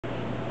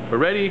We're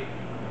ready.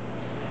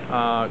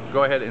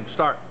 Go ahead and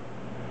start.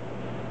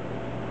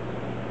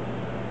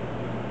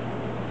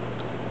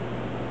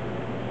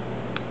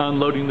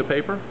 Unloading the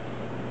paper.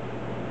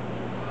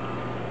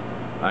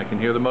 I can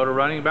hear the motor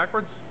running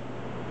backwards.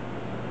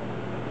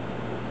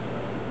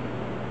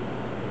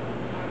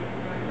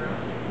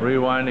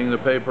 Rewinding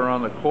the paper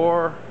on the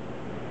core.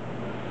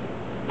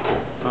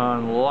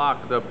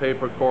 Unlock the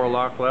paper core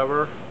lock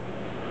lever.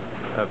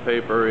 That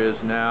paper is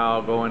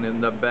now going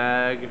in the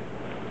bag.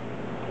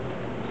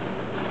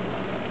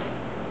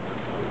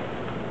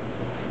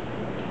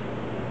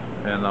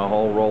 And the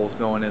whole roll's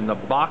going in the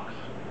box.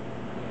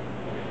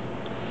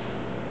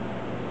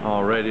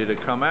 All ready to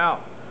come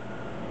out.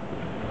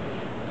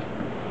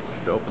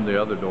 Should open the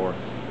other door.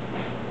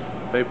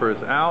 Paper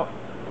is out.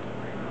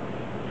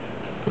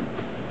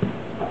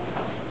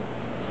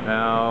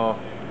 Now,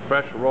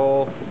 fresh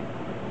roll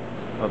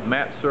of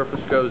matte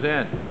surface goes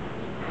in.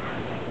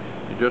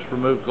 You just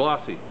removed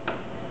Glossy.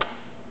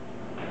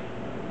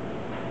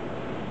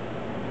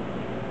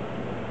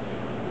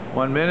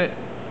 One minute,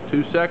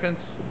 2 seconds.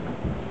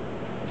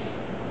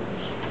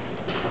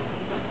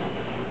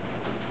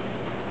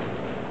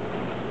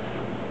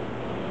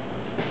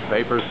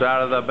 Paper's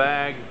out of the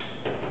bag.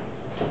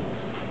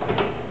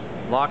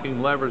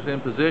 Locking levers in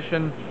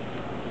position.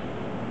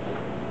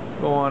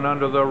 Going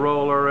under the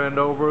roller and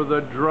over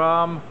the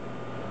drum.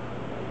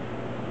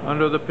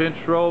 Under the pinch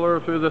roller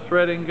through the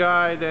threading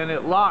guide, and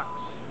it locks.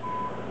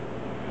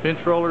 Pinch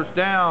roller's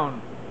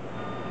down.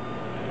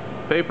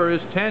 Paper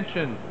is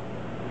tensioned.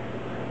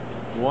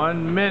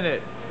 1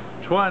 minute,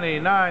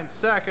 29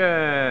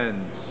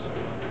 seconds.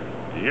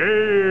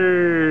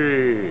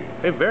 Yay!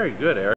 Hey, very good, Eric.